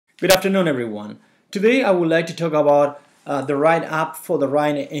Good afternoon, everyone. Today I would like to talk about the right app for the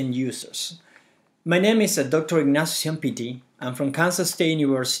right end users. My name is Dr. Ignacio Ciampiti. I'm from Kansas State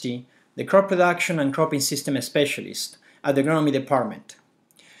University, the crop production and cropping system specialist at the agronomy department.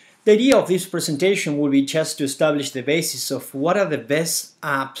 The idea of this presentation will be just to establish the basis of what are the best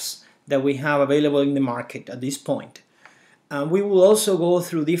apps that we have available in the market at this point. We will also go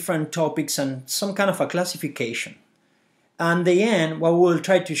through different topics and some kind of a classification. And in the end, what we'll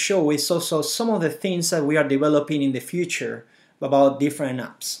try to show is also some of the things that we are developing in the future about different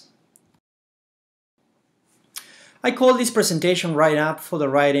apps. I call this presentation Right App for the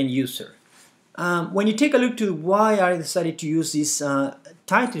Right End User. When you take a look to why I decided to use this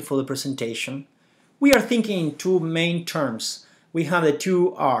title for the presentation, we are thinking in two main terms. We have the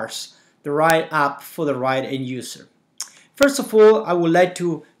two R's, the right app for the right end user. First of all, I would like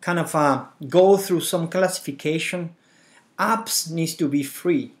to kind of go through some classification. Apps needs to be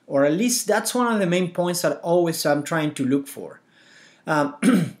free, or at least that's one of the main points that always I'm trying to look for.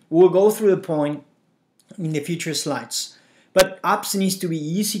 We'll go through the point in the future slides. But apps needs to be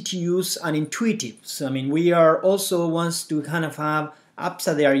easy to use and intuitive. So we are also wants to kind of have apps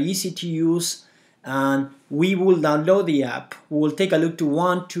that they are easy to use, and we will download the app. We will take a look to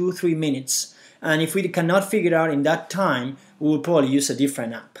 1, 2, 3 minutes, and if we cannot figure it out in that time, we will probably use a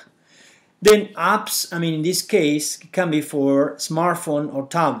different app. Then apps, in this case, can be for smartphone or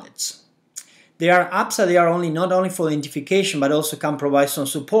tablets. There are apps that they are not only for identification, but also can provide some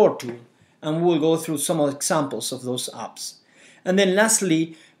support to, and we'll go through some examples of those apps. And then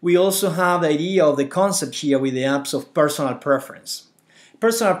lastly, we also have the idea of the concept here with the apps of personal preference.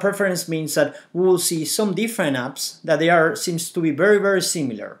 Personal preference means that we will see some different apps that seems to be very, very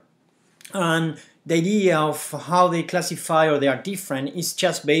similar. And the idea of how they classify or they are different is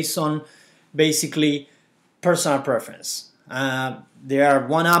just based on basically personal preference. There are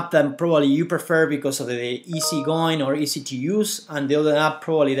one app that probably you prefer because of the easygoing or easy to use, and the other app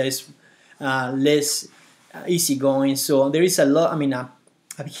probably that is less easygoing. So there is a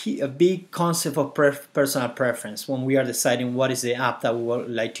big concept of personal preference when we are deciding what is the app that we would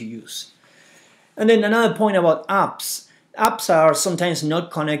like to use. And then another point about apps. Apps are sometimes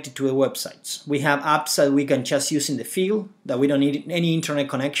not connected to the websites. We have apps that we can just use in the field, that we don't need any internet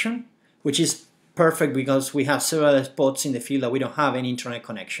connection, which is perfect because we have several spots in the field that we don't have any internet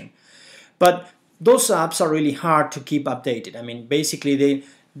connection. But those apps are really hard to keep updated. Basically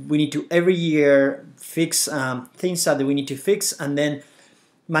we need to every year fix things that we need to fix, and then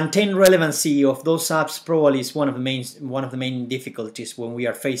maintain relevancy of those apps probably is one of the main difficulties when we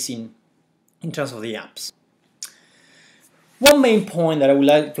are facing in terms of the apps. One main point that I would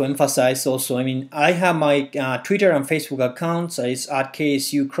like to emphasize also, I have my Twitter and Facebook accounts. It's at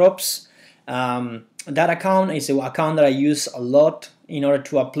KSU Crops. That account is an account that I use a lot in order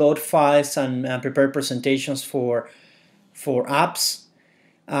to upload files and prepare presentations for apps.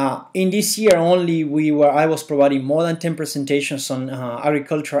 In this year only, I was providing more than 10 presentations on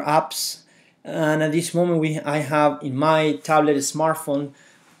agriculture apps, and at this moment I have in my tablet smartphone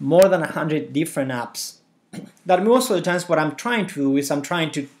more than 100 different apps. That most of the times what I'm trying to do is I'm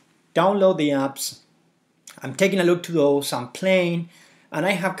trying to download the apps, I'm taking a look to those, I'm playing, and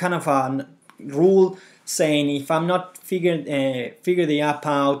I have kind of a rule saying if I'm not figure the app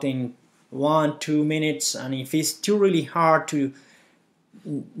out in 1, 2 minutes, and if it's too really hard to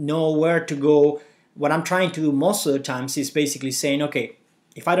know where to go, what I'm trying to do most of the times is basically saying, okay,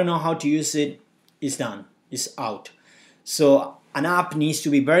 if I don't know how to use it, it's done, it's out. So an app needs to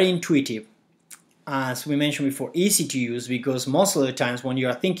be very intuitive, as we mentioned before, easy to use, because most of the times when you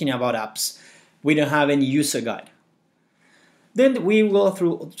are thinking about apps, we don't have any user guide. Then we go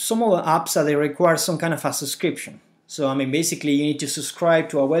through some of the apps that they require some kind of a subscription. So basically you need to subscribe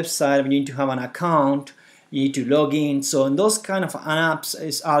to a website, you need to have an account, you need to log in. So those kind of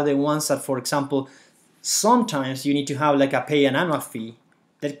apps are the ones that, for example, sometimes you need to have like a pay an annual fee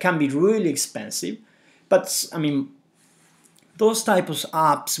that can be really expensive. But those types of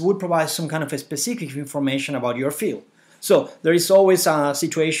apps would provide some kind of a specific information about your field. So there is always a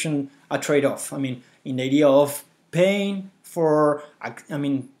situation, a trade-off. In the idea of paying for,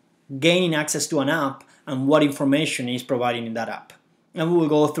 gaining access to an app and what information is provided in that app. And we will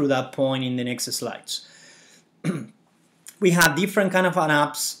go through that point in the next slides. We have different kind of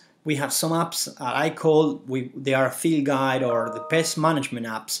apps. We have some apps I call, they are field guide or the pest management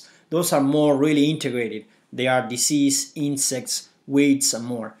apps. Those are more really integrated. They are disease, insects, weeds, and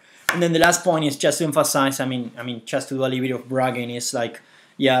more. And then the last point is just to emphasize, just to do a little bit of bragging, is like,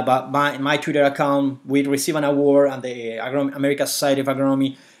 yeah, but my Twitter account, we receive an award at the American Society of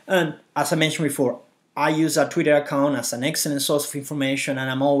Agronomy, and as I mentioned before, I use a Twitter account as an excellent source of information, and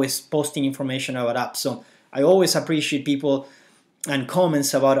I'm always posting information about apps. So I always appreciate people and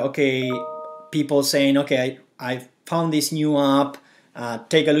comments about, okay, people saying, okay, I found this new app,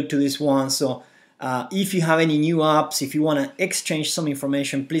 take a look to this one. So if you have any new apps, if you want to exchange some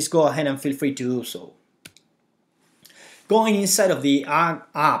information, please go ahead and feel free to do so. Going inside of the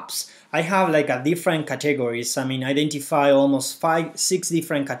apps, I have like a different categories. I mean, identify almost 5-6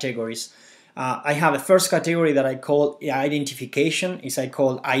 different categories. I have a first category that I call identification, I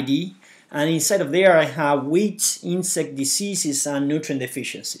call ID, and inside of there I have weeds, insect diseases, and nutrient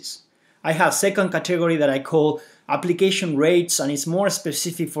deficiencies. I have second category that I call application rates, and it's more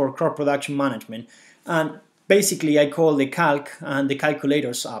specific for crop production management. And basically I call the calc and the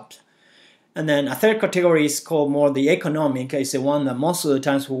calculators app. And then a third category is called more the economic. It's the one that most of the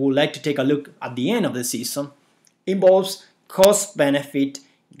times we would like to take a look at the end of the season. Involves cost benefit,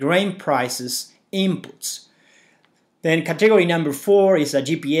 grain prices, inputs. Then category number 4 is a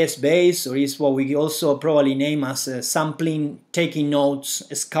GPS base, or is what we also probably name as sampling, taking notes,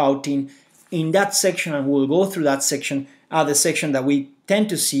 scouting. In that section, and we'll go through that section, are the section that we tend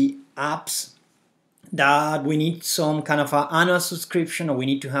to see apps that we need some kind of an annual subscription, or we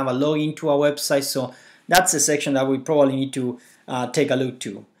need to have a login to our website. So that's the section that we probably need to take a look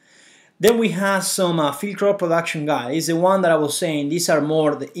to. Then we have some field crop production guide. It's the one that I was saying, these are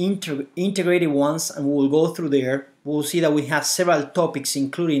more the integrated ones, and we'll go through there. We'll see that we have several topics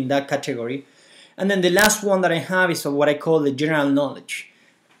included in that category. And then the last one that I have is what I call the general knowledge.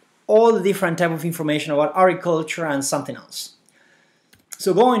 All the different type of information about agriculture and something else.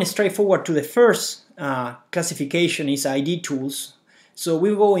 So going straight forward to the first classification is ID tools. So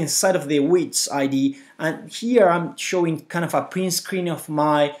we go inside of the weeds ID, and here I'm showing kind of a print screen of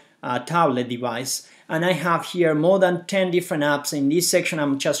my tablet device, and I have here more than 10 different apps. In this section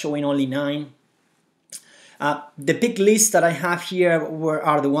I'm just showing only 9. The pick list that I have here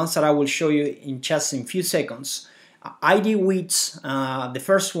are the ones that I will show you in just in a few seconds. ID weeds, the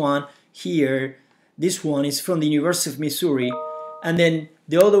first one here, this one is from the University of Missouri, and then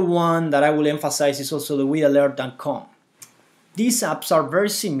the other one that I will emphasize is also the weedalert.com. These apps are very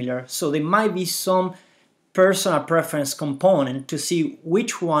similar, so there might be some personal preference component to see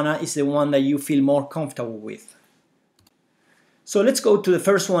which one is the one that you feel more comfortable with. So let's go to the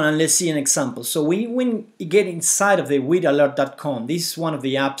first one and let's see an example. So when you get inside of the weedalert.com, this is one of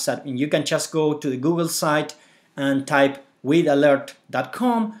the apps that you can just go to the Google site and type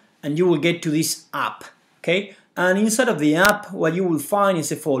weedalert.com, and you will get to this app. Okay, and inside of the app what you will find is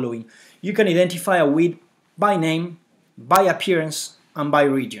the following. You can identify a weed by name, by appearance, and by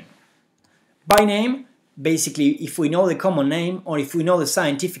region. By name, basically, if we know the common name or if we know the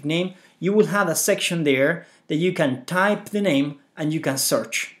scientific name, you will have a section there that you can type the name and you can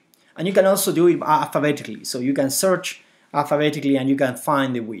search. And you can also do it alphabetically. So you can search alphabetically and you can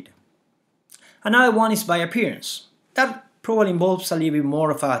find the weed. Another one is by appearance. That probably involves a little bit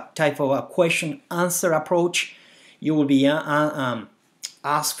more of a type of a question-answer approach. You will be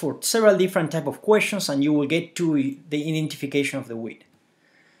asked for several different type of questions and you will get to the identification of the weed.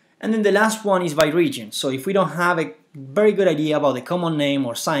 And then the last one is by region. So if we don't have a very good idea about the common name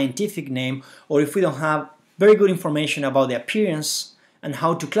or scientific name, or if we don't have very good information about the appearance and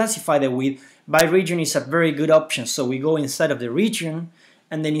how to classify the weed, by region is a very good option. So we go inside of the region,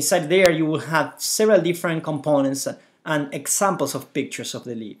 and then inside there you will have several different components and examples of pictures of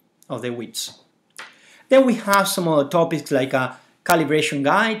the weeds. Then we have some other topics like calibration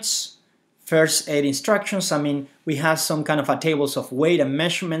guides, first aid instructions. I mean, we have some kind of tables of weight and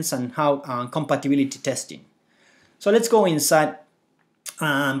measurements and how compatibility testing. So let's go inside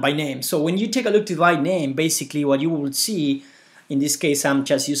by name. So when you take a look to by name, basically what you will see, in this case I'm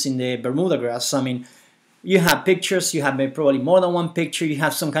just using the Bermuda grass. I mean, you have pictures, you have probably more than one picture, you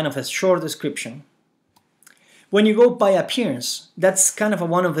have some kind of a short description. When you go by appearance, that's kind of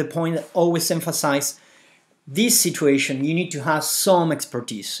one of the points that always emphasize this situation. You need to have some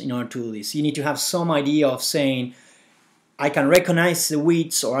expertise in order to do this. You need to have some idea of saying, I can recognize the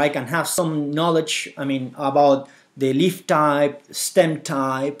weeds, or I can have some knowledge, I mean, about the leaf type, stem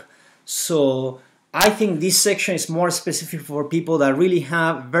type. So I think this section is more specific for people that really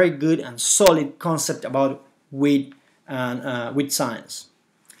have very good and solid concept about weed and weed science.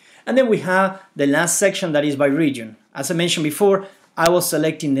 And then we have the last section that is by region. As I mentioned before, I was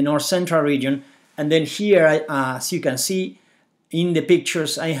selecting the North Central region, and then here, as you can see in the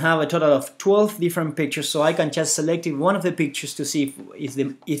pictures, I have a total of 12 different pictures, so I can just select one of the pictures to see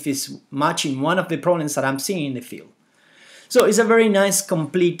if it's matching one of the problems that I'm seeing in the field. So it's a very nice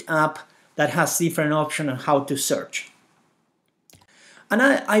complete app that has different options on how to search. An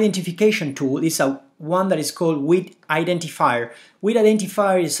identification tool is one that is called Weed Identifier. Weed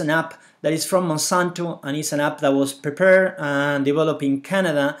Identifier is an app that is from Monsanto, and it's an app that was prepared and developed in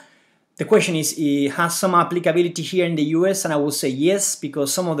Canada. The question is, it has some applicability here in the US, and I will say yes,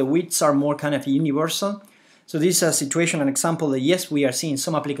 because some of the weeds are more kind of universal. So this is a situation, an example that yes, we are seeing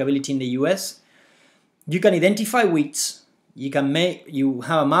some applicability in the US. You can identify weeds, you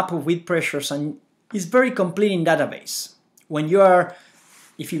have a map of weed pressures, and it's very complete in database.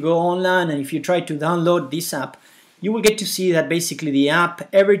 If you go online and if you try to download this app, you will get to see that basically the app,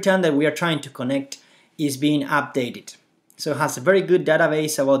 every time that we are trying to connect, is being updated. So it has a very good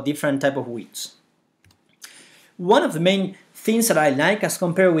database about different type of weeds. One of the main things that I like as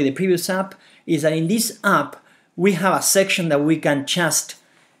compared with the previous app is that in this app we have a section that we can just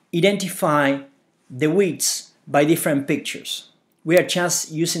identify the weeds by different pictures. We are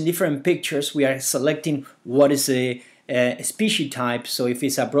just using different pictures. We are selecting what is a species type, so if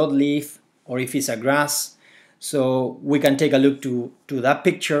it's a broadleaf or if it's a grass. So we can take a look to that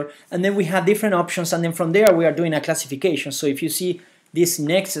picture, and then we have different options, and then from there we are doing a classification. So if you see this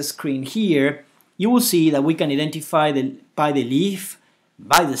next screen here, you will see that we can identify by the leaf,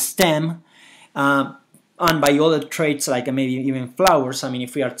 by the stem, and by other traits like maybe even flowers. I mean,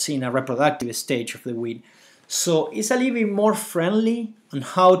 if we are seeing a reproductive stage of the weed. So it's a little bit more friendly on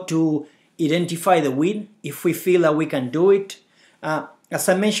how to identify the weed if we feel that we can do it. As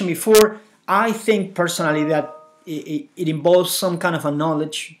I mentioned before, I think personally that it involves some kind of a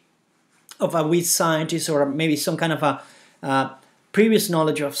knowledge of a weed scientist, or maybe some kind of a previous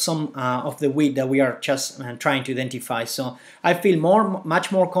knowledge of some of the weed that we are just trying to identify. So I feel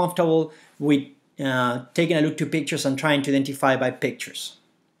much more comfortable with taking a look to pictures and trying to identify by pictures.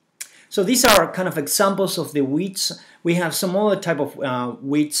 So these are kind of examples of the weeds. We have some other type of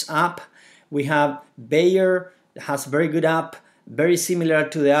weeds app. We have Bayer, that has a very good app, very similar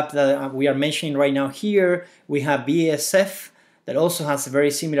to the app that we are mentioning right now here. We have BASF that also has a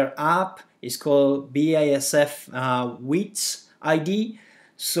very similar app. It's called BASF Weeds ID.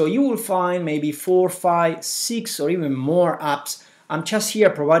 So you will find maybe 4, 5, 6 or even more apps. I'm just here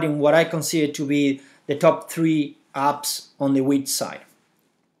providing what I consider to be the top 3 apps on the weed side.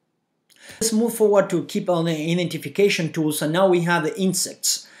 Let's move forward to keep on the identification tools, and now we have the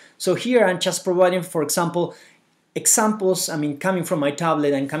insects. So here I'm just providing, for example, examples, coming from my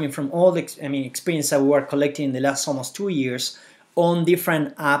tablet and coming from all the experience that we were collecting in the last almost 2 years on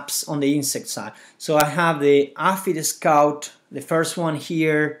different apps on the insect side. So I have the Aphid Scout, the first one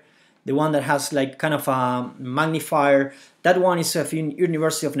here, the one that has like kind of a magnifier. That one is of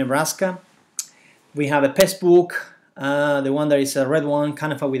University of Nebraska. We have a Pest Book, the one that is a red one,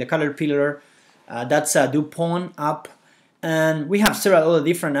 kind of with a color pillar. That's a DuPont app. And we have several other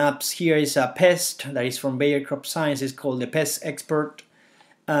different apps. Here is a Pest that is from Bayer Crop Science. It's called the Pest Expert.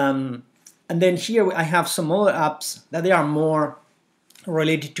 And then here I have some other apps that they are more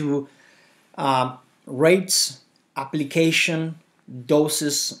related to rates, application,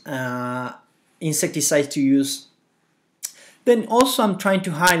 doses, insecticides to use. Then also I'm trying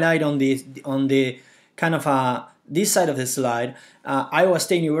to highlight on the kind of this side of the slide. Iowa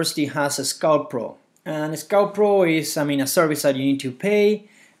State University has a Scout Pro. And Scout Pro is, a service that you need to pay.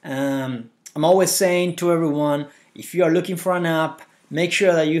 I'm always saying to everyone, if you are looking for an app, make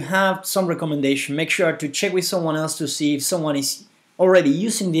sure that you have some recommendation. Make sure to check with someone else to see if someone is already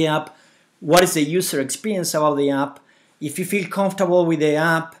using the app, what is the user experience about the app. If you feel comfortable with the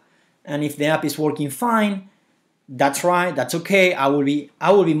app, and if the app is working fine, that's right, that's okay. I will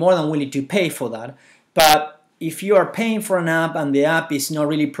be more than willing to pay for that. But if you are paying for an app and the app is not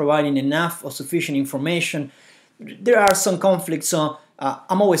really providing enough or sufficient information, there are some conflicts. So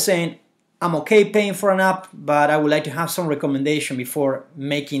I'm always saying I'm okay paying for an app, but I would like to have some recommendation before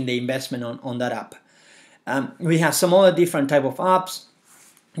making the investment on that app. We have some other different type of apps.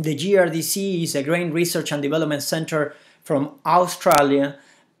 The GRDC is a Grain Research and Development Center from Australia,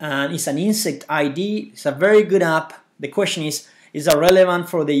 and it's an insect ID. It's a very good app. The question is that relevant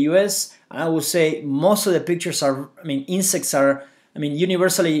for the US? I would say most of the pictures are, insects are,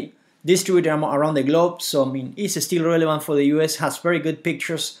 universally distributed around the globe. So, it's still relevant for the US, has very good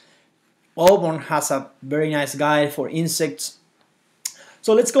pictures. Auburn has a very nice guide for insects.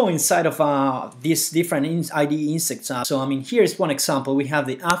 So let's go inside of these different ID insects. So, here is one example. We have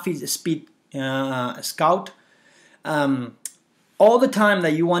the Aphid Speed Scout. All the time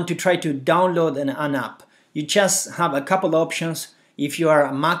that you want to try to download an app, you just have a couple options. If you are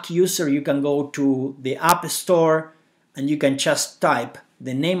a Mac user, you can go to the App Store and you can just type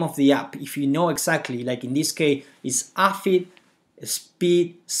the name of the app. If you know exactly, like in this case, it's Aphid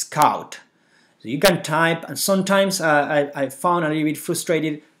Speed Scout. So you can type, and sometimes I found a little bit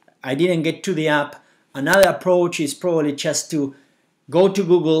frustrated. I didn't get to the app, Another approach is probably just to go to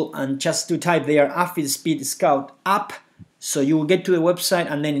Google and just to type there Aphid Speed Scout app. So you will get to the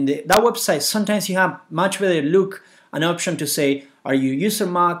website, and then in that website sometimes you have much better look, an option to say, are you user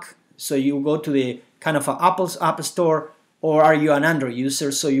Mac? So you go to the kind of Apple's App Store, or are you an Android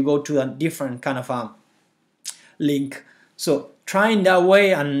user? So you go to a different kind of a link. So trying that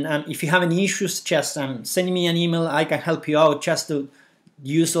way, and if you have any issues, just send me an email. I can help you out just to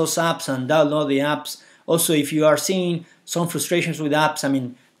use those apps and download the apps. Also, if you are seeing some frustrations with apps, I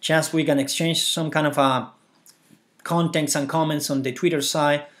mean, just we can exchange some kind of contents and comments on the Twitter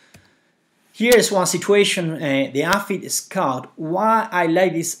side. Here is one situation, the Aphid Scout. Why I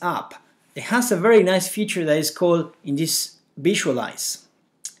like this app? It has a very nice feature that is called in this visualize.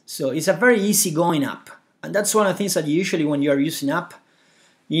 So it's a very easy-going app, and that's one of the things that usually when you are using app,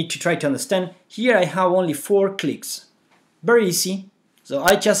 you need to try to understand. Here I have only 4 clicks, very easy. So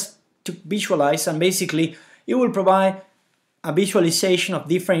I just took visualize, and basically it will provide a visualization of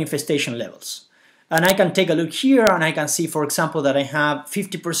different infestation levels. And I can take a look here and I can see, for example, that I have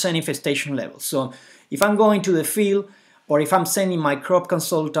 50% infestation levels. So if I'm going to the field, or if I'm sending my crop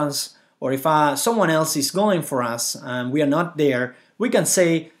consultants, or if someone else is going for us and we are not there, we can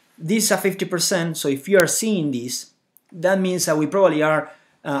say this is a 50%. So if you are seeing this, that means that we probably are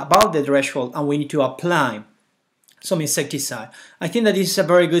about the threshold and we need to apply some insecticide. I think that this is a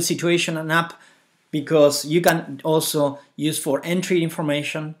very good situation, an app, because you can also use for entry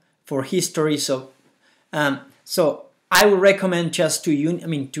information, for history. So I would recommend just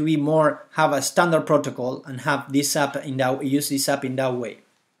to to be more, have a standard protocol and have this app in that, use this app in that way.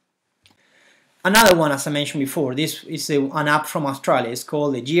 Another one, as I mentioned before, this is an app from Australia. It's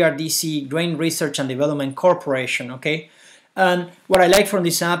called the GRDC, Grain Research and Development Corporation. Okay, and what I like from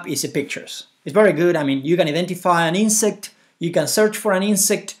this app is the pictures. It's very good. I mean, you can identify an insect, you can search for an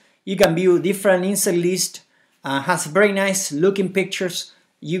insect, you can view different insect list. Has very nice looking pictures.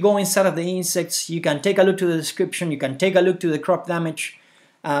 You go inside of the insects, you can take a look to the description, you can take a look to the crop damage.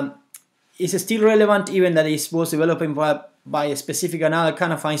 It's still relevant, even that it was developed by a specific another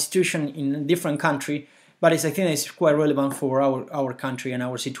kind of institution in a different country, but I think it's quite relevant for our country and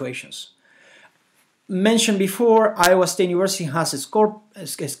our situations. Mentioned before, Iowa State University has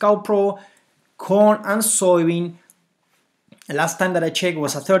a Scout Pro, corn and soybean. Last time that I checked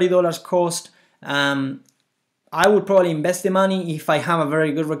was a $30 cost. I would probably invest the money if I have a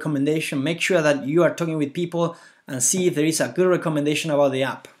very good recommendation. Make sure that you are talking with people and see if there is a good recommendation about the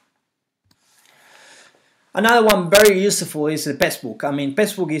app. Another one very useful is the PestBook. I mean,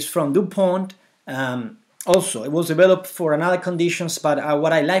 PestBook is from DuPont. Also, it was developed for another conditions, but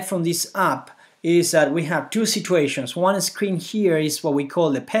what I like from this app is that we have 2 situations. One screen here is what we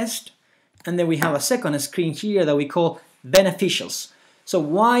call the pest, and then we have a second screen here that we call beneficials. So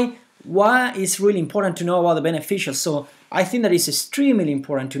why it's really important to know about the beneficials? So I think that it's extremely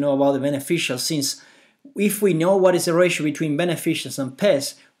important to know about the beneficials, since if we know what is the ratio between beneficials and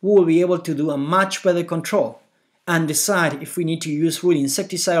pests, we will be able to do a much better control and decide if we need to use really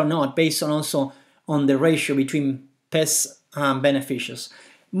insecticide or not, based on also on the ratio between pests and beneficials.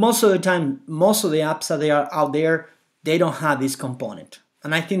 Most of the time, most of the apps that they are out there, they don't have this component,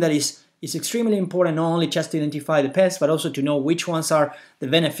 and I think that it's extremely important not only just to identify the pests, but also to know which ones are the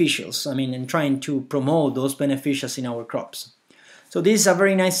beneficials. I mean, and trying to promote those beneficials in our crops. So this is a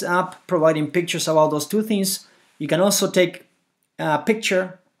very nice app providing pictures about those 2 things. You can also take a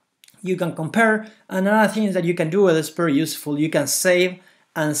picture, you can compare. Another thing that you can do that is very useful, you can save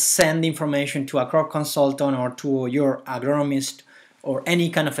and send information to a crop consultant or to your agronomist or any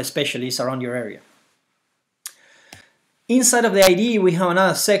kind of a specialist around your area. Inside of the ID, we have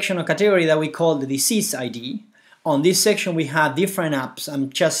another section or category that we call the disease ID. On this section, we have different apps. I'm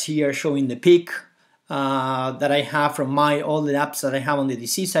just here showing the pick that I have from all the apps that I have on the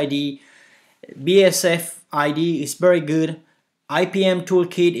disease ID. BASF ID is very good. IPM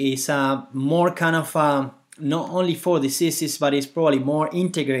Toolkit is more kind of not only for diseases, but it's probably more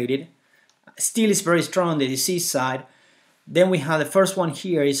integrated. Still is very strong on the disease side. Then we have the first one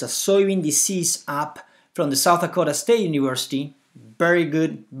here is a soybean disease app from the South Dakota State University. Very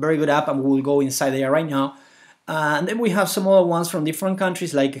good app, and we will go inside there right now. And then we have some other ones from different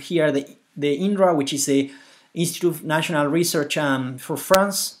countries, like here the INRA, which is the Institute of National Research for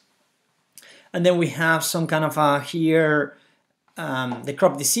France. And then we have some kind of here the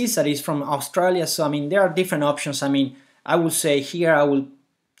crop disease that is from Australia. So I mean, there are different options. I mean, I would say here I will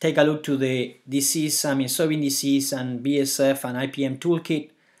take a look to the disease, I mean soybean disease and BASF and IPM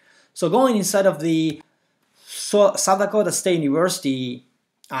Toolkit. So going inside of the South Dakota State University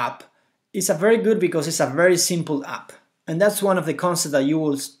app is a very good, because it's a very simple app, and that's one of the concepts that you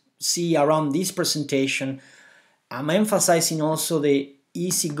will see around this presentation, I'm emphasizing also the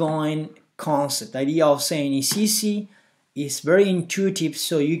easygoing concept, the idea of saying it's easy, it's very intuitive,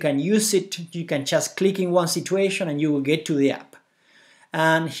 so you can use it, you can just click in one situation and you will get to the app.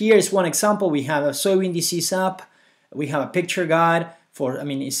 And here is one example. We have a soybean disease app, we have a picture guide for,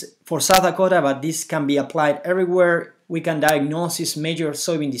 it's for South Dakota, but this can be applied everywhere. We can diagnose major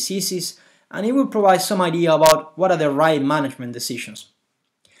soybean diseases, and it will provide some idea about what are the right management decisions.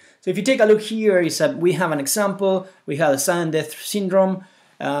 So if you take a look here, is that we have an example. We have a sudden death syndrome.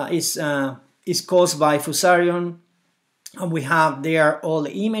 It's caused by Fusarium, and we have there all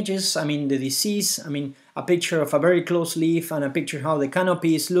the images. The disease. A picture of a very close leaf and a picture how the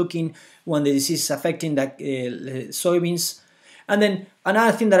canopy is looking when the disease is affecting the soybeans. And then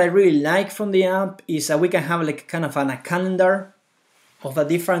another thing that I really like from the app is that we can have like kind of a calendar of a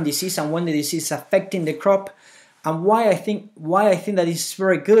different disease and when the disease is affecting the crop. And why I think that is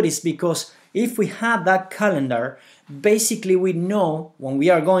very good is because if we have that calendar, basically we know when we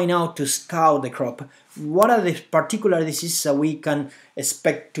are going out to scout the crop, what are the particular diseases that we can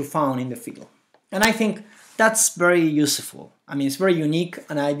expect to find in the field. And I think that's very useful. It's very unique,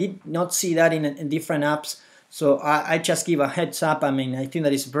 and I did not see that in different apps. So I just give a heads up. I think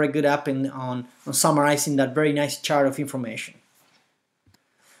that is a very good app on summarizing that very nice chart of information.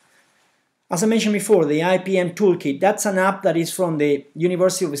 As I mentioned before, the IPM Toolkit, that's an app that is from the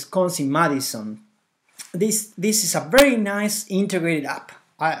University of Wisconsin-Madison. This is a very nice integrated app.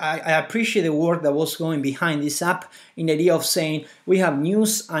 I appreciate the work that was going behind this app in the idea of saying we have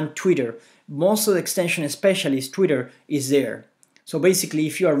news and Twitter. Most of the extension specialists, Twitter is there. So basically,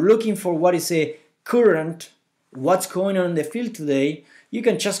 if you are looking for what is a current, what's going on in the field today, you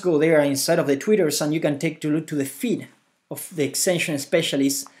can just go there inside of the Twitters and you can take a look to the feed of the extension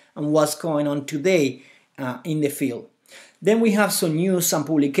specialists and what's going on today in the field. Then we have some news and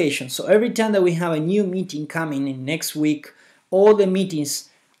publications. So every time that we have a new meeting coming in next week, all the meetings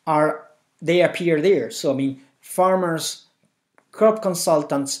they appear there. So farmers, crop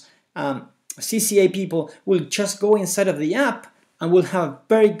consultants, CCA people will just go inside of the app and will have a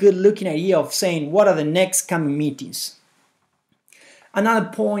very good looking idea of saying what are the next coming meetings. Another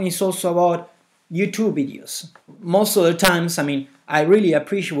point is also about YouTube videos. Most of the times, I really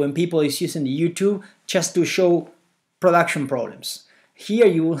appreciate when people is using the YouTube just to show production problems. Here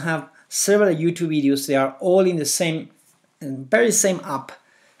you will have several YouTube videos. They are all in the very same app,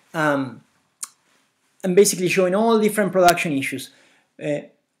 and basically showing all different production issues.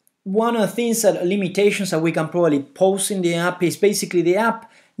 One of the things limitations that we can probably post in the app is basically the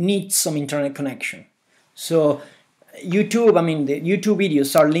app needs some internet connection. So YouTube, the YouTube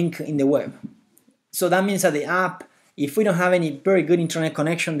videos are linked in the web. So that means that the app, if we don't have any very good internet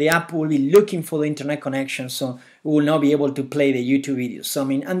connection, the app will be looking for the internet connection, so we will not be able to play the YouTube videos. So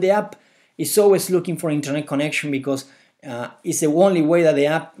and the app is always looking for internet connection because it's the only way that the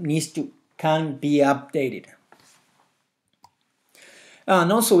app can be updated.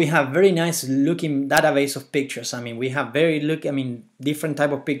 And also we have very nice looking database of pictures. We have different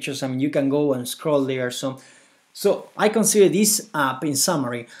type of pictures. You can go and scroll there. So I consider this app, in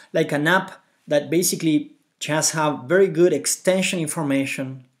summary, like an app that basically just have very good extension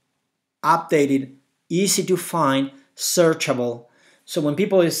information, updated, easy to find, searchable. So when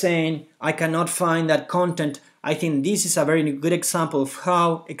people are saying, I cannot find that content, I think this is a very good example of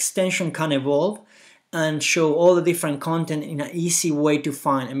how extension can evolve and show all the different content in an easy way to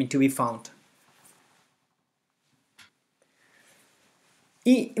find, to be found.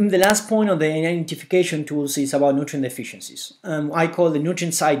 In the last point of the identification tools is about nutrient deficiencies. I call the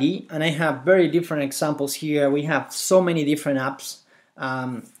Nutrients ID, and I have very different examples here. We have so many different apps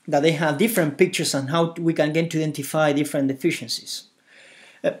that they have different pictures on how we can get to identify different deficiencies.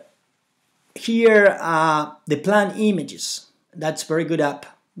 Here, the plant images, that's a very good app.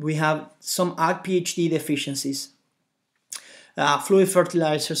 We have some Ag PhD deficiencies, fluid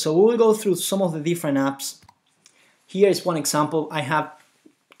fertilizer. So we'll go through some of the different apps. Here is one example. I have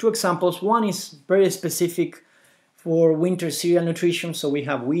two examples. One is very specific for winter cereal nutrition. So we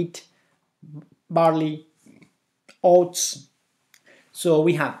have wheat, barley, oats. So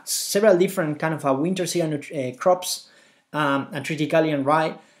we have several different kind of winter cereal crops, and triticale and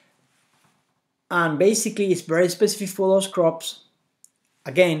rye. And basically it's very specific for those crops.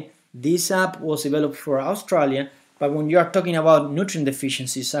 Again, this app was developed for Australia, but when you are talking about nutrient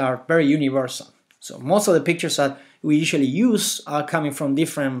deficiencies are very universal. So most of the pictures that we usually use are coming from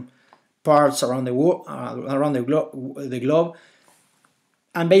different parts around the world, around the globe.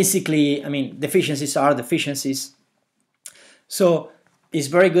 And basically, deficiencies are deficiencies. So it's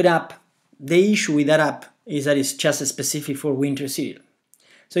very good app. The issue with that app is that it's just specific for winter cereal.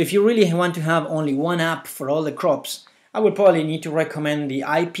 So if you really want to have only one app for all the crops, I would probably need to recommend the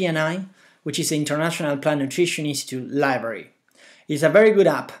IPNI, which is the International Plant Nutrition Institute library. It's a very good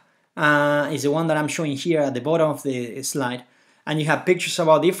app. It's the one that I'm showing here at the bottom of the slide. And you have pictures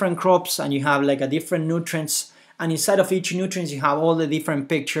about different crops, and you have like a different nutrients, and inside of each nutrients you have all the different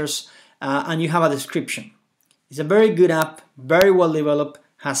pictures, and you have a description. It's a very good app, very well developed,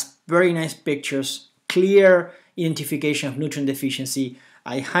 has very nice pictures, clear identification of nutrient deficiency.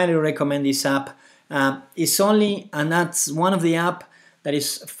 I highly recommend this app. It's only, and that's one of the app that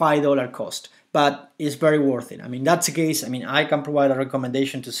is $5 cost, but it's very worth it. I mean, that's the case. I mean, I can provide a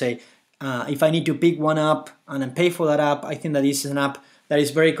recommendation to say, if I need to pick one app and then pay for that app, I think that this is an app that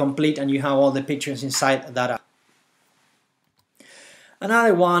is very complete and you have all the pictures inside that app.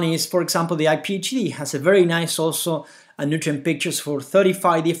 Another one is, for example, the iPHD has a very nice also nutrient pictures for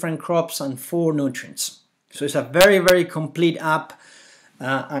 35 different crops and 4 nutrients. So it's a very, very complete app.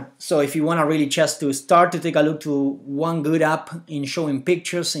 So if you want to really just to start to take a look to one good app in showing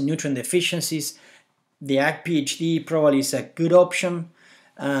pictures and nutrient deficiencies, the iPHD probably is a good option.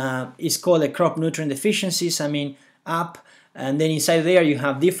 It's called a crop nutrient deficiencies, app, and then inside there you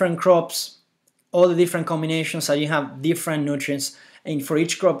have different crops, all the different combinations, and you have different nutrients, and for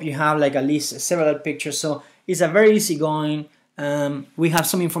each crop you have like at least several pictures. So it's a very easy going. We have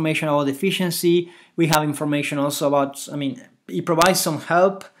some information about deficiency. We have information also about, it provides some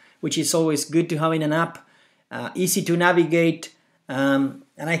help, which is always good to have in an app. Easy to navigate, and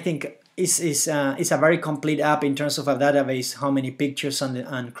I think it's a very complete app in terms of a database, how many pictures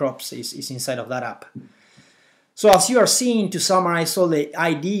and crops is inside of that app. So as you are seeing, to summarize all the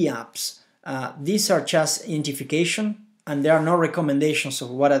ID apps, these are just identification, and there are no recommendations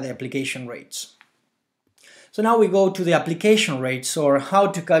of what are the application rates. So now we go to the application rates, or how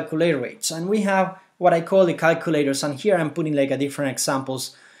to calculate rates, and we have what I call the calculators, and here I'm putting like a different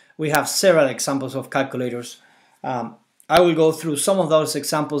examples. We have several examples of calculators. I will go through some of those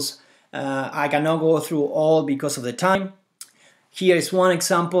examples. I cannot go through all because of the time. Here is one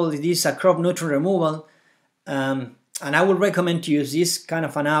example. This is a crop nutrient removal, and I would recommend to use this kind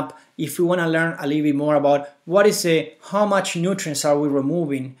of an app if you want to learn a little bit more about how much nutrients are we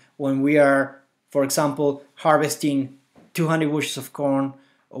removing when we are, for example, harvesting 200 bushels of corn,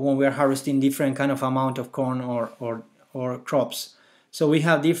 or when we are harvesting different kind of amount of corn or crops. So we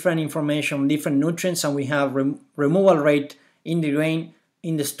have different information, different nutrients, and we have removal rate in the grain,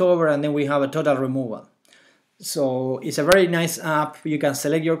 in the stover, and then we have a total removal. So it's a very nice app. You can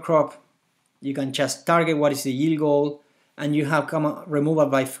select your crop, you can just target what is the yield goal, and you have removal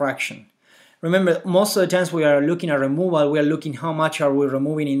by fraction. Remember, most of the times we are looking at removal, we are looking how much are we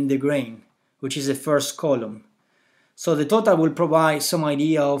removing in the grain, which is the first column. So the total will provide some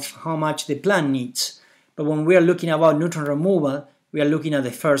idea of how much the plant needs. But when we are looking about nutrient removal, we are looking at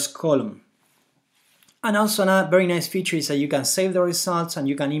the first column. And also a very nice feature is that you can save the results and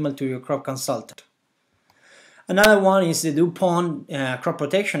you can email to your crop consultant. Another one is the DuPont crop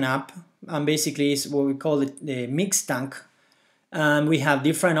protection app, and basically is what we call the mixed tank. And we have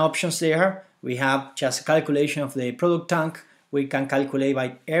different options there. We have just a calculation of the product tank. We can calculate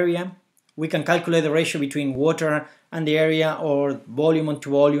by area. We can calculate the ratio between water and the area, or volume onto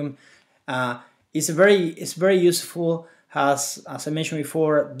volume. It's very useful. Has, as I mentioned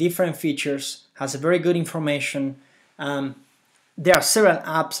before, different features. Has a very good information. There are several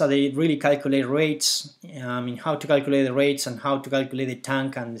apps that they really calculate rates. How to calculate the rates and how to calculate the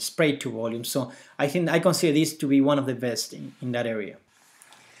tank and the spray to volume. So I consider this to be one of the best in that area.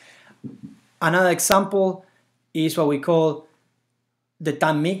 Another example is what we call the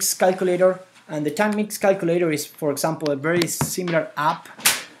time mix calculator, and the time mix calculator is, for example, a very similar app.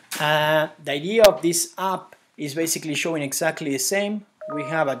 The idea of this app is basically showing exactly the same. We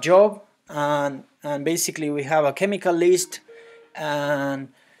have a job, and basically we have a chemical list, and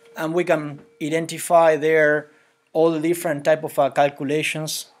we can identify there all the different type of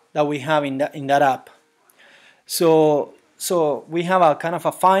calculations that we have in that app. So we have a kind of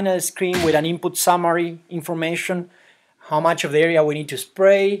a final screen with an input summary information, how much of the area we need to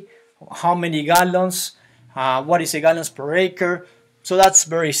spray, how many gallons, what is the gallons per acre. So that's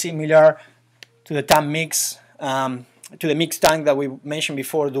very similar to the time mix, to the mixed tank that we mentioned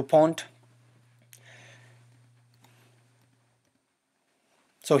before, DuPont.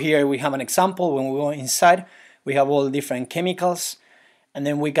 So here we have an example. When we go inside, we have all the different chemicals, and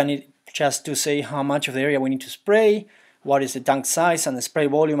then we can just to say how much of the area we need to spray, what is the tank size and the spray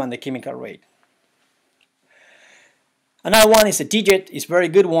volume and the chemical rate. Another one is a TJet. It's a very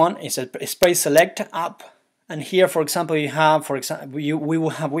good one. It's a spray select app, and here, for example, we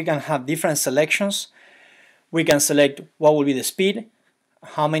can have different selections. We can select what will be the speed,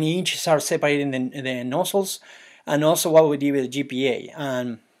 how many inches are separating the nozzles, and also what we do with GPA.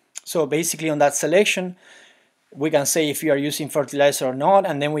 And so basically on that selection, we can say if you are using fertilizer or not,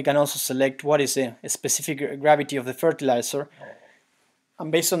 and then we can also select what is the specific gravity of the fertilizer.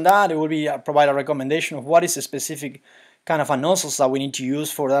 And based on that, it will be provide a recommendation of what is the specific kind of a nozzles that we need to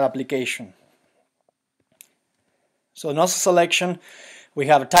use for that application. So nozzle selection, we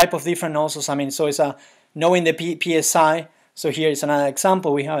have a type of different nozzles. I mean, so it's knowing the PSI. So here is another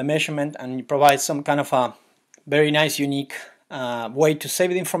example. We have a measurement and it provides some kind of a very nice, unique way to save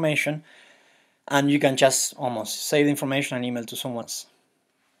the information. And you can just almost save the information and email to someone else.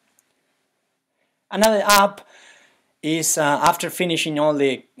 Another app is after finishing all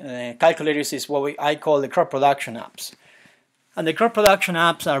the calculators is what I call the crop production apps. And the crop production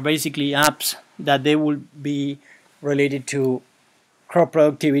apps are basically apps that they will be related to crop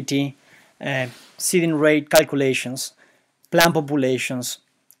productivity, seeding rate calculations, plant populations,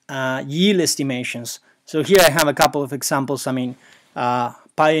 yield estimations. So here I have a couple of examples. I mean,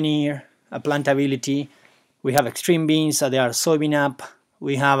 Pioneer, Plantability. We have Extreme Beans, they are soybean app.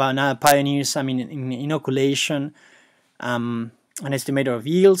 We have another Pioneers, I mean, in inoculation, an estimator of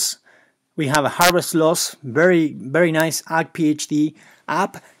yields. We have a harvest loss, very nice Ag PhD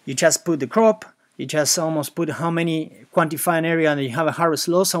app. You just put the crop, you just almost put how many, quantify an area, and you have a harvest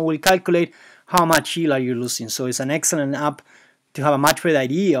loss, and we'll calculate how much yield are you losing. So it's an excellent app to have a much better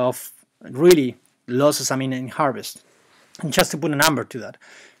idea of really losses, I mean, in harvest. And just to put a number to that.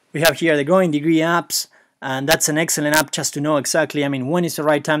 We have here the Growing Degree apps, and that's an excellent app just to know exactly, I mean, when is the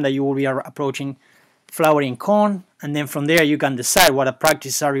right time that you will be approaching flowering corn, and then from there you can decide what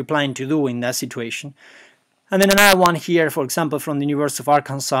practices are you planning to do in that situation. And then another one here, for example, from the University of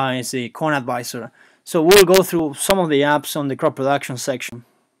Arkansas is the Corn Advisor. So we'll go through some of the apps on the crop production section.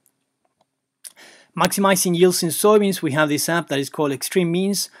 Maximizing yields in soybeans, we have this app that is called Extreme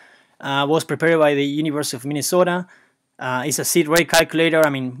Beans. Was prepared by the University of Minnesota. It's a seed rate calculator. I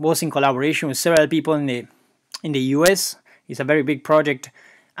mean, was in collaboration with several people in the US. It's a very big project.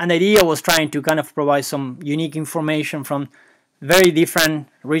 And the idea was trying to kind of provide some unique information from very different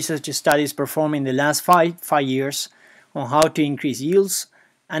research studies performed in the last five years on how to increase yields,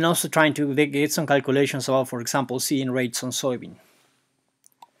 and also trying to get some calculations about, for example, seeding rates on soybean.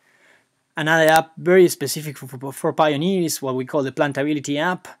 Another app very specific for Pioneer is what we call the Plantability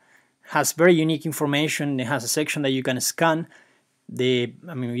app. Has very unique information. It has a section that you can scan. Using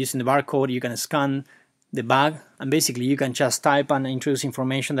the barcode, you can scan the bag, and basically you can just type and introduce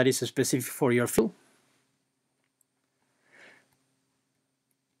information that is specific for your field.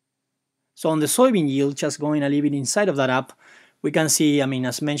 So on the soybean yield, just going a little bit inside of that app, we can see, I mean,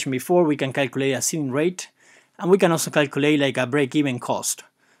 as mentioned before, we can calculate a seeding rate, and we can also calculate like a break-even cost.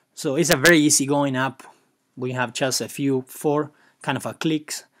 So it's a very easy-going app. We have just four kind of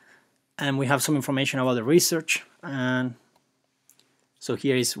clicks, and we have some information about the research. And so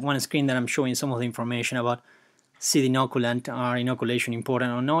here is one screen that I'm showing some of the information about seed inoculant, are inoculation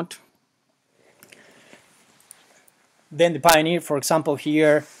important or not. Then the Pioneer, for example,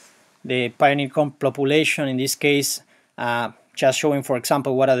 here, the Pioneer population, in this case, just showing, for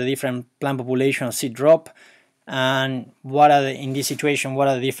example, what are the different plant population of seed drop, and what are in this situation, what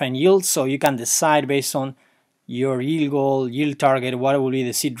are the different yields. So you can decide based on your yield goal, yield target, what will be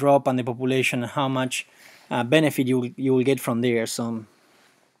the seed drop and the population, and how much benefit you will get from there. So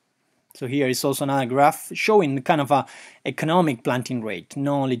here is also another graph showing kind of a economic planting rate,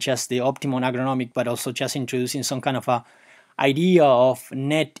 not only just the optimum agronomic, but also just introducing some kind of a idea of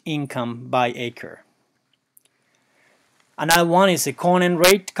net income by acre. Another one is the corn and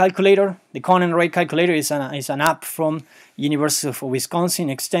rate calculator. The corn and rate calculator is an app from University of Wisconsin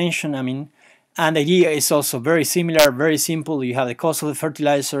Extension. And the idea is also very similar, very simple. You have the cost of the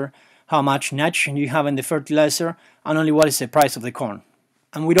fertilizer, how much nitrogen you have in the fertilizer, and only what is the price of the corn.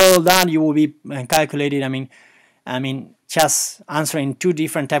 And with all of that, you will be calculating, just answering two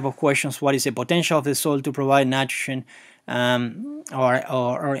different type of questions. What is the potential of the soil to provide nitrogen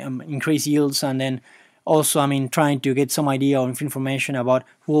or increase yields, and then also, trying to get some idea of information about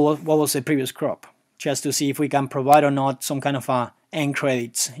what was the previous crop, just to see if we can provide or not some kind of N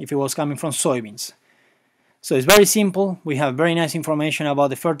credits if it was coming from soybeans. So it's very simple. We have very nice information about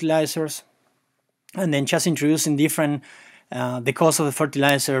the fertilizers, and then just introducing different the cost of the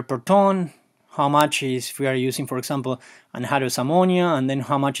fertilizer per ton, how much is if we are using, for example, anhydrous ammonia, and then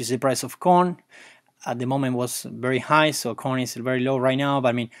how much is the price of corn. At the moment was very high, so corn is very low right now.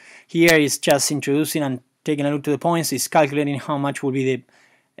 But here is just introducing and taking a look to the points. Is calculating how much will be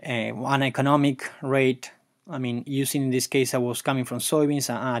the one economic rate. Using in this case I was coming from soybeans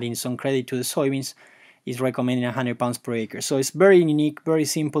and adding some credit to the soybeans, is recommending 100 pounds per acre. So it's very unique, very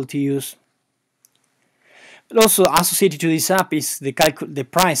simple to use. But also associated to this app is the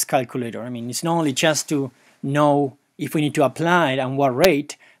price calculator. I mean, it's not only just to know if we need to apply it and what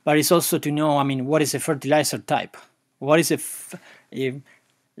rate, but it's also to know, I mean, what is the fertilizer type? What is a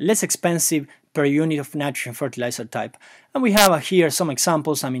less expensive per unit of nitrogen fertilizer type? And we have here some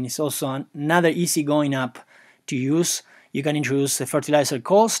examples. I mean, it's also another easygoing app to use. You can introduce the fertilizer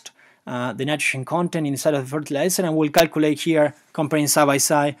cost, the nitrogen content inside of the fertilizer, and we'll calculate here, comparing side by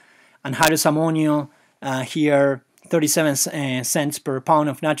side, anhydrous ammonia here 37 cents per pound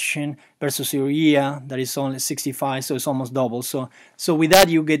of nitrogen versus urea that is only 65, so it's almost double. So with that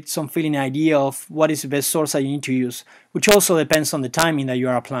you get some feeling idea of what is the best source that you need to use, which also depends on the timing that you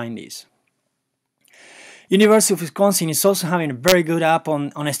are applying this. University of Wisconsin is also having a very good app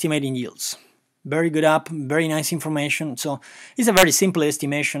on estimating yields. Very good app, very nice information. So it's a very simple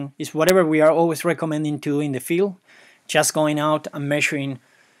estimation. It's whatever we are always recommending to in the field. Just going out and measuring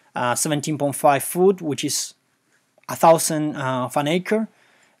 17.5 foot, which is 1,000 of an acre.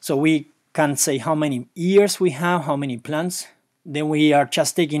 So we can say how many years we have, how many plants. Then we are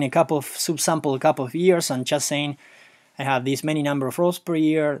just taking a couple of subsample, a couple of years, and just saying I have this many number of rows per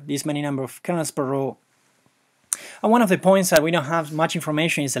year, this many number of kernels per row. And one of the points that we don't have much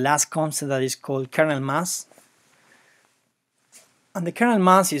information is the last concept that is called kernel mass. And the kernel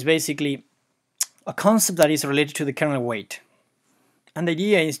mass is basically a concept that is related to the kernel weight. And the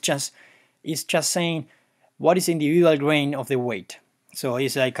idea is just saying what is the individual grain of the weight. So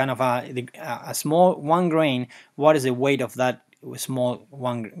it's like kind of a small one grain, what is the weight of that small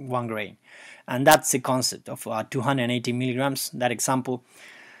one grain. And that's the concept of 280 milligrams, that example.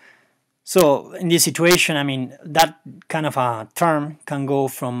 So in this situation, I mean, that kind of a term can go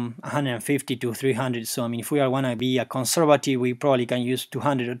from 150 to 300. So I mean, if we want to be a conservative, we probably can use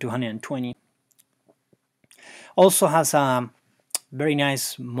 200 or 220. Also has a very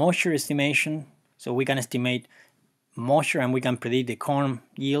nice moisture estimation. So we can estimate moisture and we can predict the corn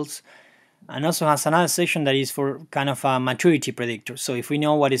yields. And also has another section that is for kind of a maturity predictor. So if we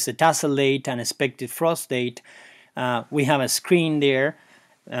know what is the tassel date and expected frost date, we have a screen there.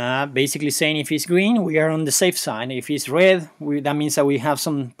 Basically saying if it's green, we are on the safe side. If it's red, that means that we have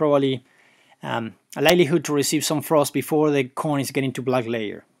some probably a likelihood to receive some frost before the corn is getting to black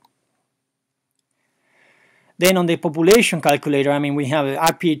layer. Then on the population calculator, I mean, we have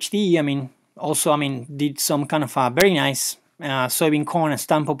our PhD. I mean, also, I mean, did some kind of a very nice soybean corn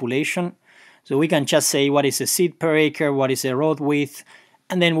stand population. So we can just say what is the seed per acre, what is the row width,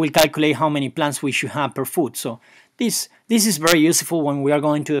 and then we'll calculate how many plants we should have per foot. So this is very useful when we are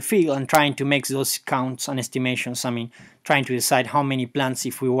going to the field and trying to make those counts and estimations. I mean, trying to decide how many plants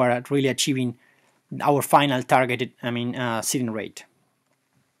if we were really achieving our final targeted, seeding rate.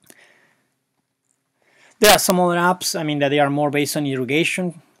 There are some other apps, I mean, that they are more based on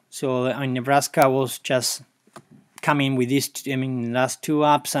irrigation. So Nebraska was just coming with these, last two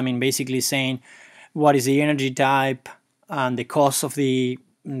apps. I mean, basically saying what is the energy type and the cost of the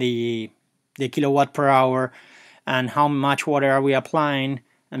kilowatt per hour, and how much water are we applying.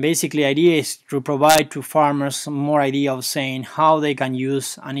 And basically the idea is to provide to farmers more idea of saying how they can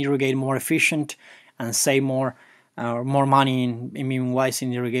use and irrigate more efficient and save more money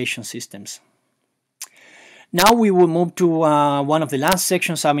in irrigation systems. Now we will move to one of the last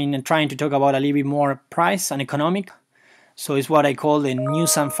sections, trying to talk about a little bit more price and economic. So it's what I call the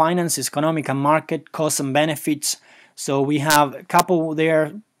news and finance, economic and market, costs and benefits. So we have a couple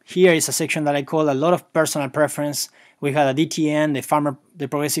there. Here is a section that I call a lot of personal preference. We have a DTN, the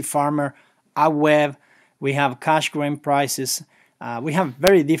Progressive Farmer, AgWeb. We have cash grain prices. We have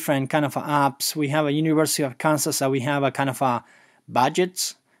very different kind of apps. We have a University of Kansas that we have a kind of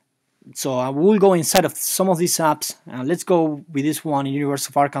budgets. So I will go inside of some of these apps. Let's go with this one,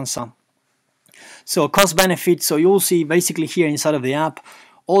 University of Arkansas. So cost benefits. So you'll see basically here inside of the app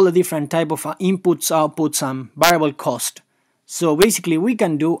all the different type of inputs, outputs, and variable cost. So basically we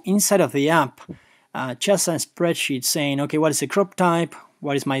can do inside of the app just a spreadsheet saying, okay, what is the crop type,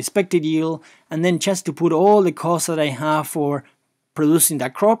 what is my expected yield, and then just to put all the costs that I have for producing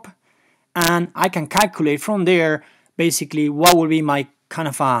that crop, and I can calculate from there basically what will be my kind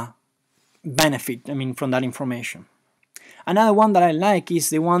of a benefit, from that information. Another one that I like is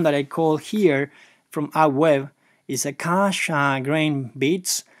the one that I call here from AgWeb, is a cash grain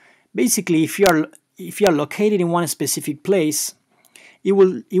bits. Basically, if you are located in one specific place, it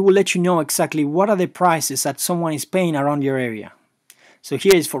will let you know exactly what are the prices that someone is paying around your area. So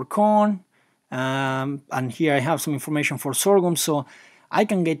here is for corn, and here I have some information for sorghum, so I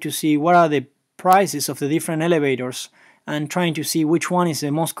can get to see what are the prices of the different elevators and trying to see which one is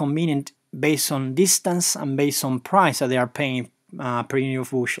the most convenient based on distance and based on price that they are paying per unit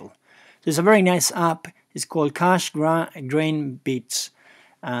of bushel. So it's a very nice app. It's called Cash Grain Bits.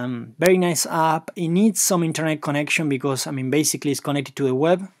 Very nice app. It needs some internet connection because basically it's connected to the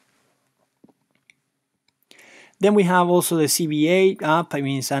web. Then we have also the CBA app.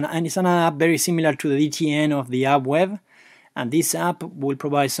 It's an app very similar to the DTN of the app web. And this app will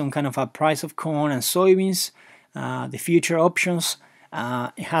provide some kind of a price of corn and soybeans, the future options.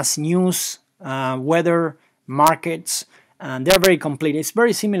 It has news, weather, markets, and they're very complete. It's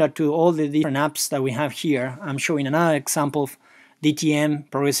very similar to all the different apps that we have here. I'm showing another example of DTM,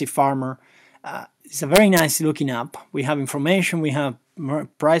 Progressive Farmer. It's a very nice looking app. We have information, we have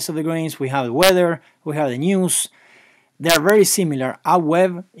price of the grains, we have the weather, we have the news. They are very similar. Our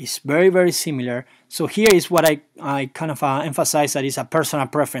web is very, very similar. So here is what I kind of emphasize, that it's a personal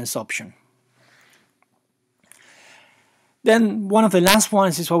preference option. Then one of the last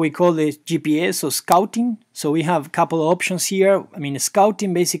ones is what we call the GPS, so scouting. So we have a couple of options here.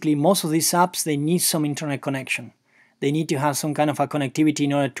 Scouting, basically most of these apps, they need some internet connection. They need to have some kind of a connectivity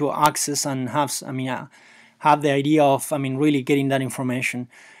in order to access and have the idea of really getting that information.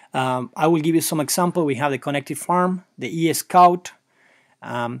 I will give you some example. We have the Connected Farm, the eScout.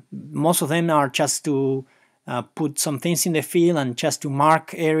 Most of them are just to put some things in the field and just to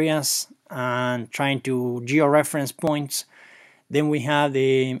mark areas and trying to georeference points. Then we have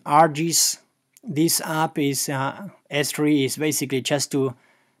the ArcGIS. This app is S3 is basically just to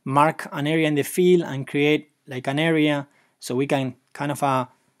mark an area in the field and create like an area so we can kind of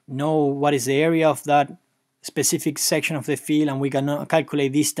know what is the area of that specific section of the field, and we can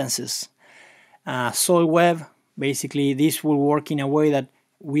calculate distances. Soil Web, basically this will work in a way that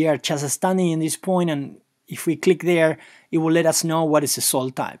we are just standing in this point, and if we click there it will let us know what is the soil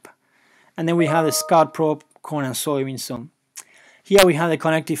type. And then we have the Scout Pro corn and soybeans. So here we have the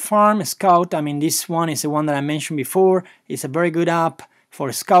Connected Farm Scout. This one is the one that I mentioned before. It's a very good app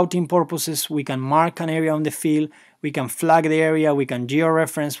for scouting purposes. We can mark an area on the field, we can flag the area, we can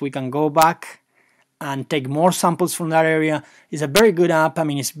georeference, we can go back and take more samples from that area. It's a very good app.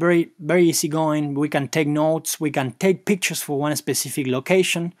 It's very, very easy going. We can take notes, we can take pictures for one specific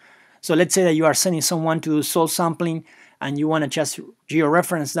location. So let's say that you are sending someone to do soil sampling and you want to just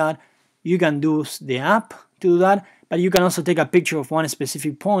georeference that. You can do the app to do that, but you can also take a picture of one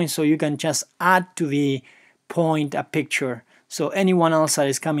specific point, so you can just add to the point a picture. So anyone else that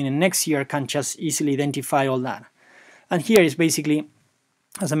is coming in next year can just easily identify all that. And here is basically,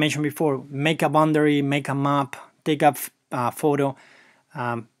 as I mentioned before, make a boundary, make a map, take a photo.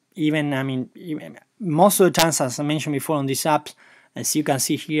 Even most of the times, as I mentioned before on these apps, as you can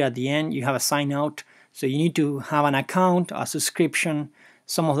see here at the end, you have a sign out. So you need to have an account, a subscription.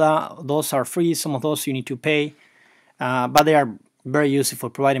 Some of those are free, some of those you need to pay. But they are very useful for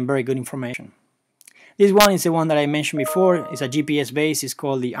providing very good information. This one is the one that I mentioned before. It's a GPS base. It's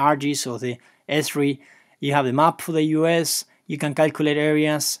called the ArcGIS or the S3. You have the map for the US. You can calculate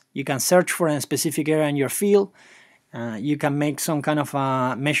areas. You can search for a specific area in your field. You can make some kind of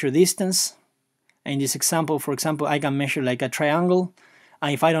a measure distance. In this example, for example, I can measure like a triangle.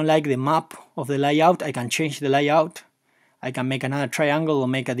 And if I don't like the map of the layout, I can change the layout. I can make another triangle or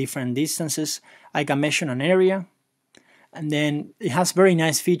make a different distances. I can measure an area. And then it has very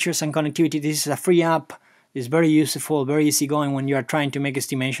nice features and connectivity. This is a free app. It's very useful, very easygoing when you are trying to make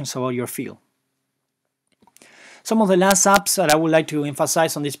estimations about your field. Some of the last apps that I would like to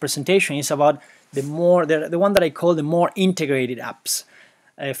emphasize on this presentation is about the one that I call the more integrated apps,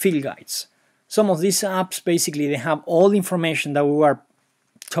 field guides. Some of these apps, basically, they have all the information that we were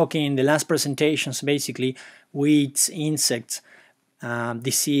talking in the last presentations, basically weeds, insects,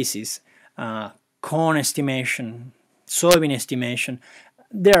 diseases, corn estimation, soybean estimation.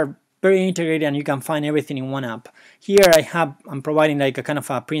 They are very integrated and you can find everything in one app. Here I'm providing like a kind of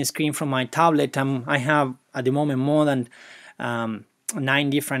a print screen from my tablet. I have at the moment more than 9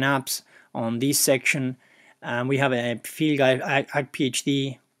 different apps on this section. We have a field guide,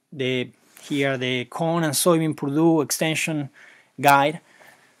 AgPhD, the corn and soybean Purdue extension guide.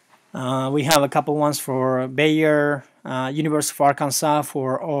 We have a couple ones for Bayer, University of Arkansas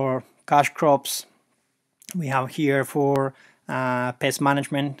or cash crops. We have here for pest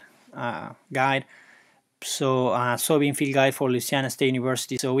management guide. So soybean field guide for Louisiana State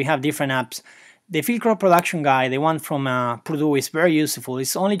University. So we have different apps. The field crop production guide, the one from Purdue, is very useful.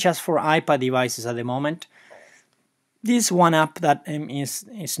 It's only just for iPad devices at the moment. This one app that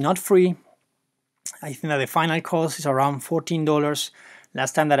is not free. I think that the final cost is around $14.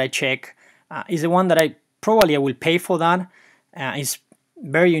 Last time that I checked, is the one that I will pay for that. It's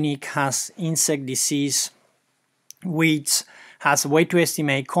very unique, has insect disease, weeds, has a way to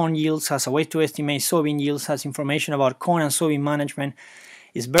estimate corn yields, has a way to estimate soybean yields, has information about corn and soybean management.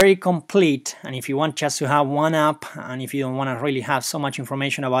 It's very complete, and if you want just to have one app, and if you don't want to really have so much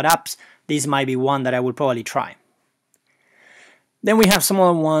information about apps, this might be one that I will probably try. Then we have some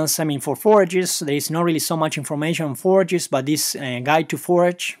other ones. For forages, there is not really so much information on forages, but this Guide to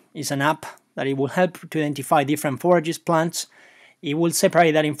Forage is an app that it will help to identify different forages, plants. It will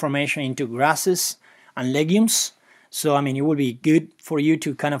separate that information into grasses and legumes. So, it will be good for you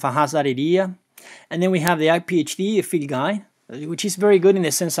to kind of have that idea. And then we have the iPhD, the field guide, which is very good in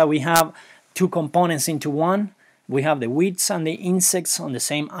the sense that we have two components into one. We have the weeds and the insects on the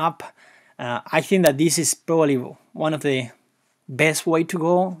same app. I think that this is probably one of the best way to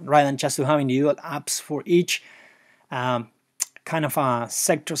go, rather than just to have individual apps for each kind of a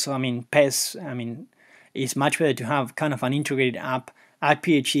sector. So pests, it's much better to have kind of an integrated app.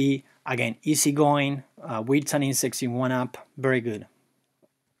 iPhD, again, easygoing, weeds and insects in one app, very good.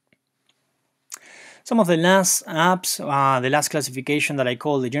 Some of the last apps, the last classification that I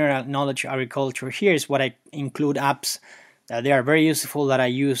call the general knowledge agriculture, here is what I include apps that they are very useful, that I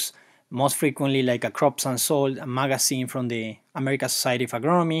use most frequently, like a Crops and Soil, a magazine from the American Society of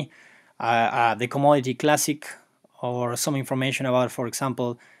Agronomy, the Commodity Classic, or some information about, for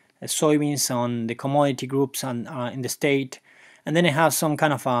example, soybeans on the commodity groups and in the state. And then I have some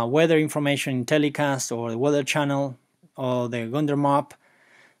kind of weather information in Telecast or the Weather Channel or the Gundar Map.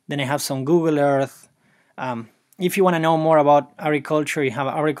 Then I have some Google Earth. If you want to know more about agriculture, you have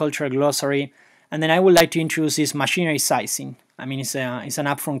Agriculture Glossary. And then I would like to introduce this machinery sizing. It's an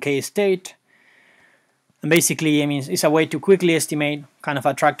app from K-State. And basically, it's a way to quickly estimate kind of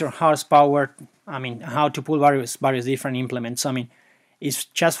a tractor horsepower, how to pull various different implements. It's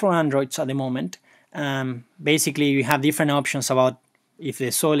just for Androids at the moment. Basically, you have different options about if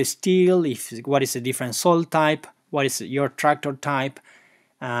the soil is steel, what is the different soil type, what is your tractor type,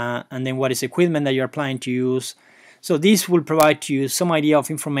 and then what is the equipment that you're planning to use. So this will provide you some idea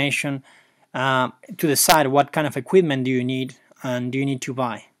of information to decide what kind of equipment do you need and do you need to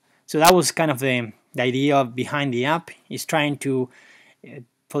buy. So that was kind of the idea behind the app, is trying to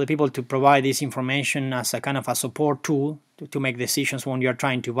for the people to provide this information as a kind of a support tool to make decisions when you're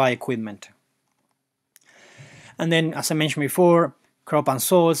trying to buy equipment. And then, as I mentioned before, Crop and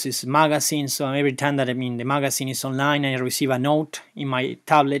Soils is a magazine, so every time that the magazine is online, I receive a note in my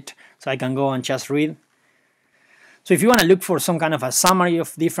tablet, so I can go and just read. So if you want to look for some kind of a summary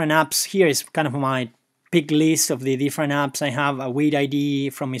of different apps, here is kind of my big list of the different apps. I have a Weed ID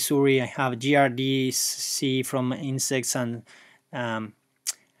from Missouri, I have GRDC from Insects, and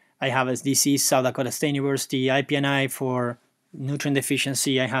I have SDC, South Dakota State University, IPNI for nutrient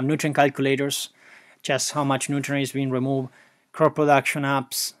deficiency. I have nutrient calculators, just how much nutrient is being removed, crop production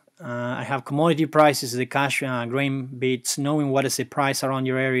apps. I have commodity prices, the cash grain bits, knowing what is the price around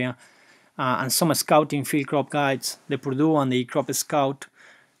your area, and some scouting field crop guides, the Purdue and the eCrop Scout.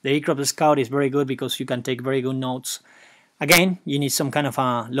 The eCrop Scout is very good because you can take very good notes. Again, you need some kind of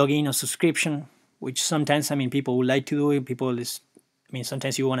a login or subscription, which sometimes people would like to do it.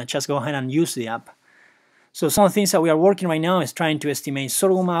 Sometimes you want to just go ahead and use the app. So some of the things that we are working right now is trying to estimate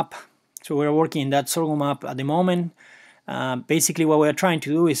sorghum app. So we're working in that sorghum app at the moment. Basically what we're trying to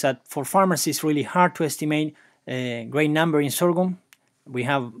do is that for farmers it's really hard to estimate a grain number in sorghum. We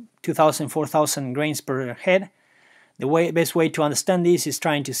have 2,000, 4,000 grains per head. The best way to understand this is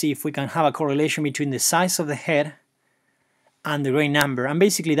trying to see if we can have a correlation between the size of the head and the grain number. And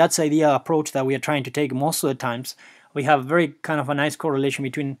basically that's the idea approach that we are trying to take most of the times. We have very kind of a nice correlation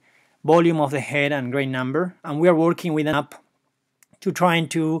between volume of the head and grain number. And we are working with an app to trying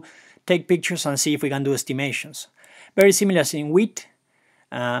to take pictures and see if we can do estimations. Very similar as in wheat.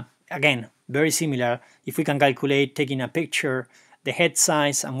 Again, very similar. If we can calculate taking a picture, the head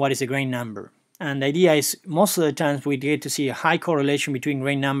size and what is the grain number. And the idea is most of the times we get to see a high correlation between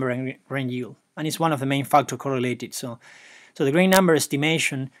grain number and grain yield. And it's one of the main factors correlated. So the grain number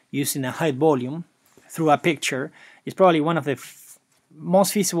estimation using a high volume through a picture is probably one of the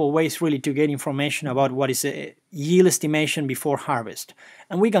most feasible ways really to get information about what is a yield estimation before harvest.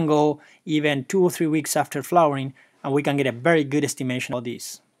 And we can go even 2 or 3 weeks after flowering and we can get a very good estimation of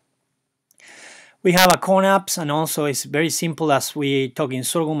this. We have a corn apps, and also it's very simple as we talk in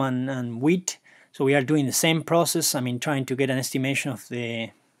sorghum and wheat. So we are doing the same process. Trying to get an estimation of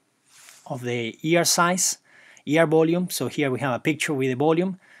the ear size, ear volume. So here we have a picture with the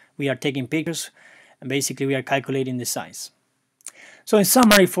volume. We are taking pictures and basically we are calculating the size. So in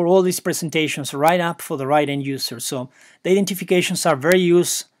summary, for all these presentations, right app for the right end user. So the identifications are very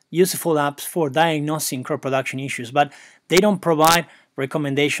useful apps for diagnosing crop production issues, but they don't provide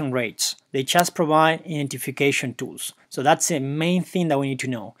recommendation rates. They just provide identification tools. So that's the main thing that we need to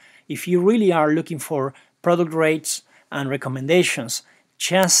know. If you really are looking for product rates and recommendations,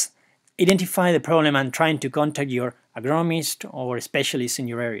 just identify the problem and trying to contact your agronomist or specialist in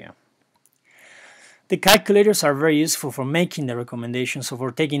your area. The calculators are very useful for making the recommendations or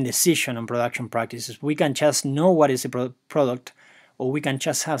for taking decision on production practices. We can just know what is the product, or we can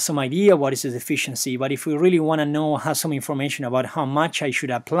just have some idea what is the deficiency. But if we really want to know, have some information about how much I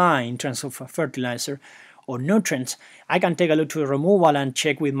should apply in terms of fertilizer or nutrients, I can take a look to the removal and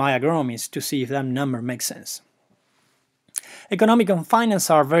check with my agronomist to see if that number makes sense. Economic and finance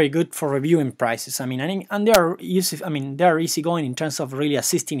are very good for reviewing prices. And they are easygoing in terms of really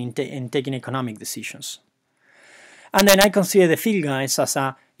assisting in taking economic decisions. And then I consider the field guides as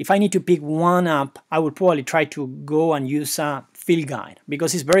if I need to pick one app, I would probably try to go and use a field guide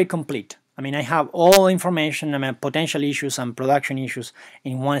because it's very complete. I have all information, potential issues and production issues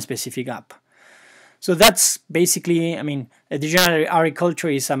in one specific app. So that's basically, the general agriculture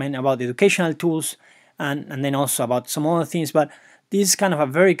is, about the educational tools, and then also about some other things, but this is kind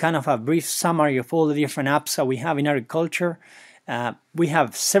of a brief summary of all the different apps that we have in agriculture. We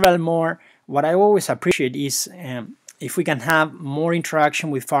have several more. What I always appreciate is if we can have more interaction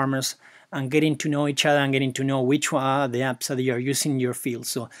with farmers and getting to know each other and getting to know which are the apps that you are using in your field.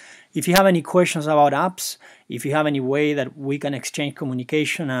 So if you have any questions about apps, if you have any way that we can exchange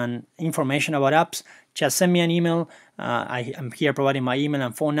communication and information about apps, just send me an email. I am here providing my email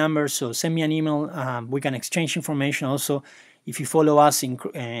and phone number, so send me an email. We can exchange information. Also, if you follow us in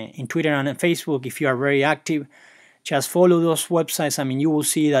Twitter and Facebook, if you are very active, just follow those websites. You will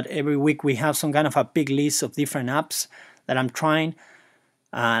see that every week we have some kind of a big list of different apps that I'm trying.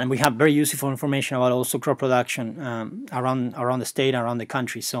 And we have very useful information about also crop production around the state, around the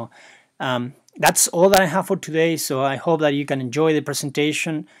country. So that's all that I have for today. So I hope that you can enjoy the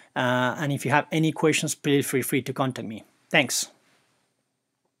presentation. And if you have any questions, please feel free to contact me. Thanks.